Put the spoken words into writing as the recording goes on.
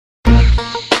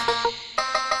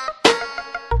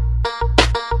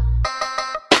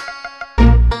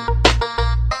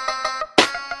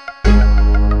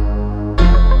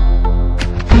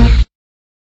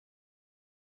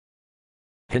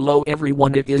Hello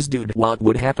everyone, it is Dude What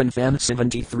Would Happen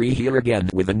Fan73 here again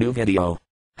with a new video.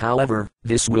 However,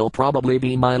 this will probably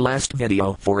be my last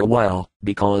video for a while,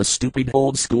 because stupid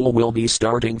old school will be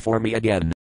starting for me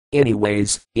again.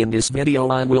 Anyways, in this video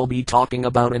I will be talking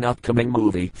about an upcoming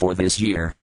movie for this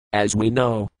year. As we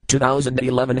know,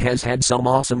 2011 has had some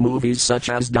awesome movies such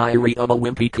as Diary of a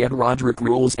Wimpy Kid, Roderick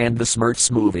Rules and the Smurfs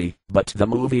movie, but the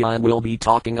movie I will be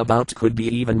talking about could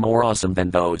be even more awesome than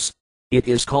those. It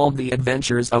is called The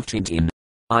Adventures of Tintin.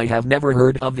 I have never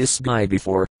heard of this guy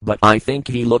before, but I think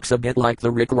he looks a bit like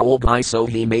the Rickroll guy, so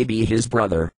he may be his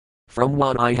brother. From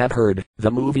what I have heard, the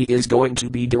movie is going to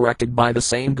be directed by the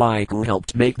same guy who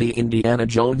helped make the Indiana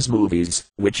Jones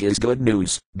movies, which is good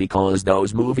news, because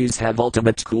those movies have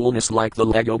ultimate coolness like the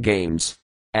Lego games.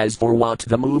 As for what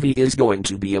the movie is going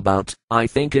to be about, I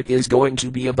think it is going to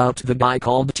be about the guy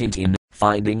called Tintin,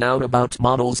 finding out about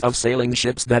models of sailing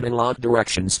ships that unlock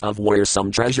directions of where some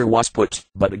treasure was put,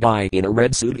 but a guy in a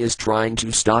red suit is trying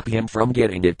to stop him from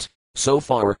getting it. So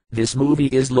far, this movie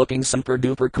is looking super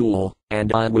duper cool,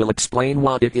 and I will explain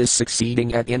what it is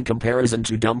succeeding at in comparison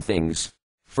to dumb things.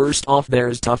 First off,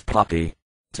 there's Tuff Poppy.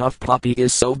 Tuff Poppy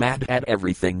is so bad at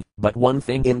everything, but one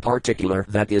thing in particular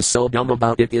that is so dumb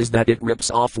about it is that it rips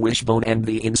off Wishbone and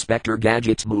the Inspector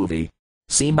Gadget movie.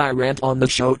 See my rant on the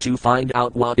show to find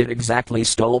out what it exactly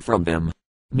stole from them.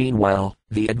 Meanwhile,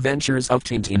 The Adventures of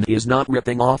Tintin is not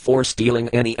ripping off or stealing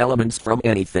any elements from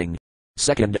anything.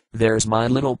 Second, there's My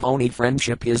Little Pony,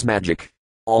 Friendship is Magic.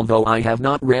 Although I have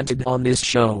not ranted on this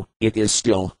show, it is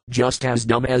still just as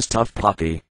dumb as Tuff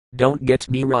Poppy. Don't get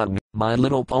me wrong, My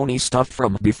Little Pony stuff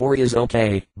from before is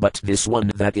okay, but this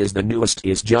one that is the newest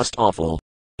is just awful.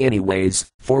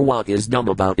 Anyways, for what is dumb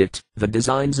about it, the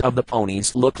designs of the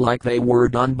ponies look like they were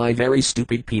done by very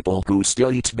stupid people who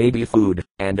still eat baby food,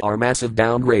 and are massive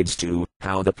downgrades to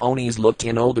how the ponies looked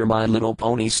in older My Little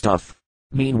Pony stuff.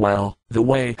 Meanwhile, the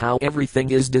way how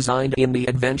everything is designed in The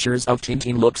Adventures of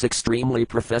Tintin looks extremely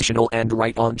professional and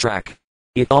right on track.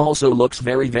 It also looks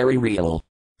very real.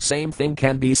 Same thing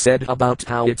can be said about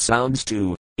how it sounds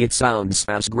too. It sounds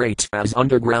as great as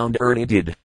Underground Ernie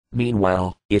did.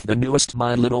 Meanwhile, if the newest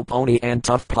My Little Pony and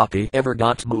Tuff Poppy ever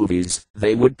got movies,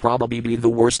 they would probably be the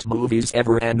worst movies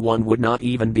ever, and one would not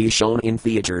even be shown in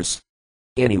theaters.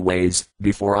 Anyways,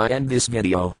 before I end this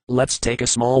video, let's take a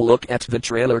small look at the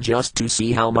trailer just to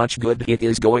see how much good it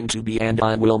is going to be, and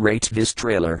I will rate this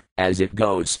trailer as it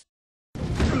goes.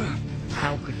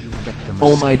 How could you get them?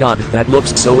 Oh my god, that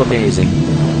looks so amazing.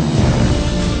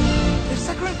 If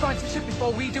Sakura finds the ship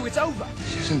before we do, it's over.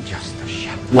 This isn't just a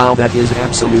ship. Wow, that is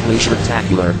absolutely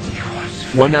spectacular.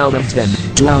 1 out of 10,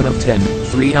 2 out of 10,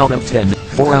 3 out of 10,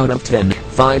 4 out of 10,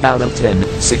 5 out of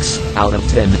 10, 6 out of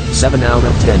 10, 7 out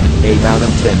of 10, 8 out of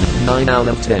 10, 9 out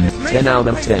of 10, 10 out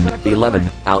of 10, 11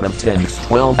 out of 10,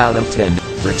 12 out of 10,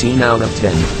 13 out of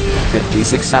 10,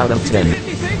 56 out of 10.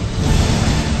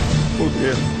 Oh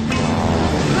dear.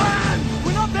 Land!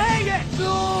 We're not there yet!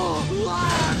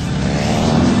 Land!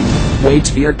 Wait,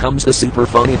 here comes the super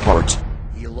funny part.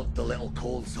 You looked a little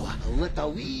cold, so I lit a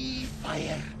wee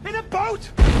fire. In a boat!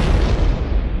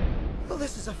 Well,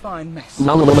 this is a fine mess.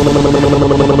 Over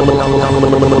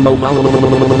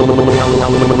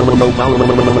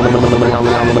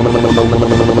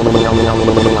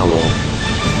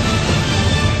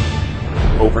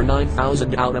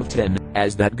 9,000 out of 10,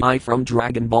 as that guy from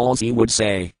Dragon Ball Z would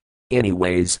say.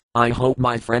 Anyways, I hope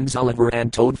my friends Oliver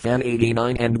and Toad Fan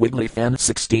 89 and Wiggly Fan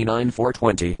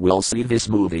 69420 will see this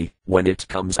movie when it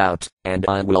comes out, and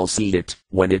I will see it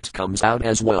when it comes out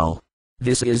as well.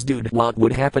 This is Dude What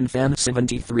Would Happen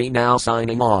Fan73 now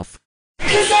signing off.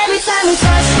 'Cause every time we touch,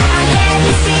 I get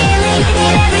this feeling,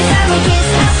 and every time we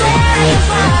kiss, I swear I can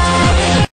fly.